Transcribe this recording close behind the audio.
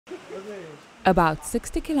About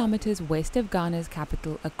 60 kilometers west of Ghana's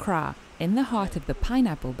capital, Accra, in the heart of the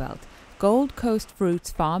pineapple belt, Gold Coast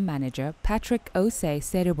Fruits farm manager Patrick Osei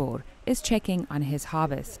Seribor is checking on his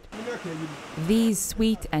harvest. These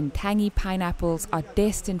sweet and tangy pineapples are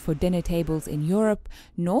destined for dinner tables in Europe,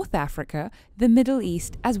 North Africa, the Middle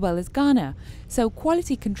East, as well as Ghana, so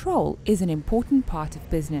quality control is an important part of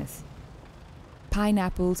business.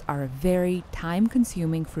 Pineapples are a very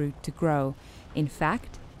time-consuming fruit to grow. In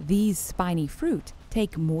fact, these spiny fruit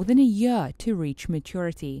take more than a year to reach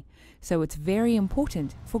maturity, so it's very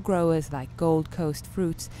important for growers like Gold Coast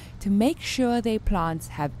Fruits to make sure their plants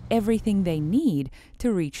have everything they need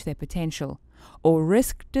to reach their potential, or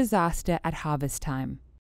risk disaster at harvest time.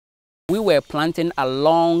 We were planting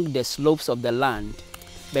along the slopes of the land,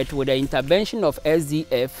 but with the intervention of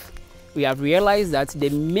SDF, we have realized that the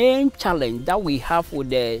main challenge that we have with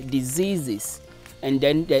the diseases and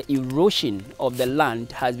then the erosion of the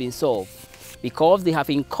land has been solved, because they have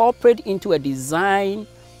incorporated into a design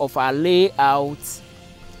of our layout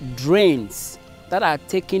drains that are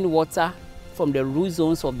taking water from the root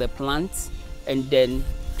zones of the plants and then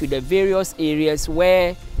to the various areas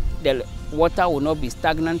where the water will not be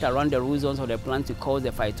stagnant around the root zones of the plant to cause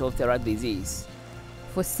the Phytophthora disease.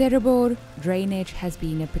 For Seribor, drainage has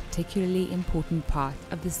been a particularly important part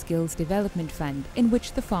of the Skills Development Fund in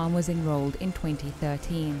which the farm was enrolled in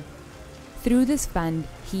 2013. Through this fund,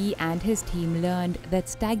 he and his team learned that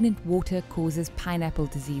stagnant water causes pineapple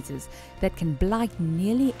diseases that can blight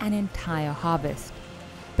nearly an entire harvest.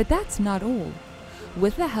 But that's not all.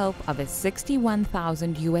 With the help of a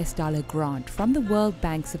 $61,000 grant from the World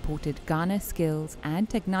Bank-supported Ghana Skills and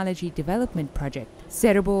Technology Development Project,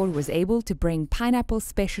 Seribor was able to bring pineapple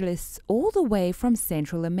specialists all the way from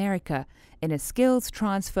Central America in a skills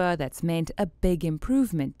transfer that's meant a big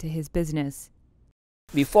improvement to his business.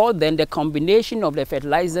 Before then, the combination of the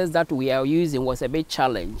fertilizers that we are using was a big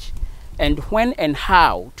challenge. And when and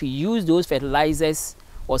how to use those fertilizers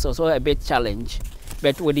was also a big challenge.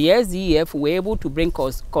 But with the SDF, we were able to bring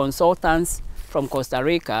consultants from Costa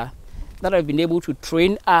Rica that have been able to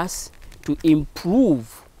train us to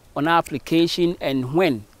improve on our application and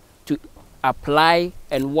when to apply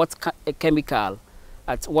and what chemical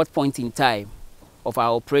at what point in time of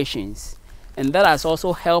our operations. And that has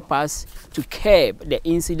also helped us to curb the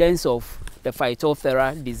incidence of the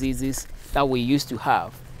Phytophthora diseases that we used to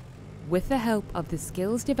have. With the help of the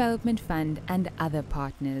Skills Development Fund and other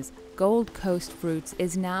partners, Gold Coast Fruits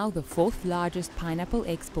is now the fourth largest pineapple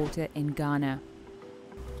exporter in Ghana.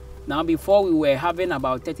 Now, before we were having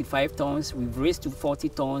about 35 tons, we've raised to 40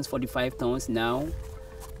 tons, 45 tons now.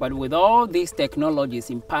 But with all these technologies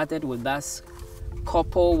imparted with us,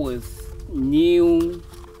 coupled with new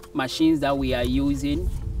machines that we are using,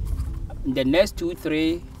 in the next 2,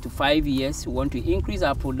 3 to 5 years, we want to increase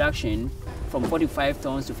our production from 45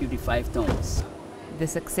 tons to 55 tons. The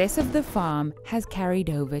success of the farm has carried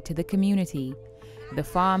over to the community. The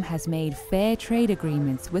farm has made fair trade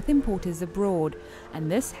agreements with importers abroad,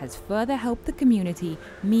 and this has further helped the community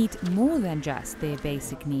meet more than just their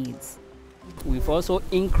basic needs. We've also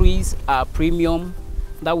increased our premium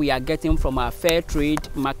that we are getting from our fair trade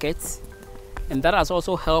markets, and that has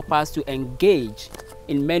also helped us to engage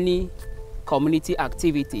in many community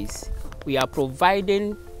activities. We are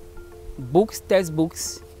providing books,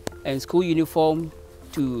 textbooks, and school uniform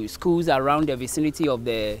to schools around the vicinity of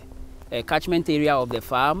the catchment area of the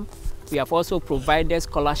farm. We have also provided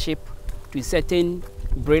scholarship to certain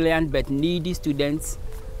brilliant but needy students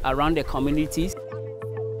around the communities.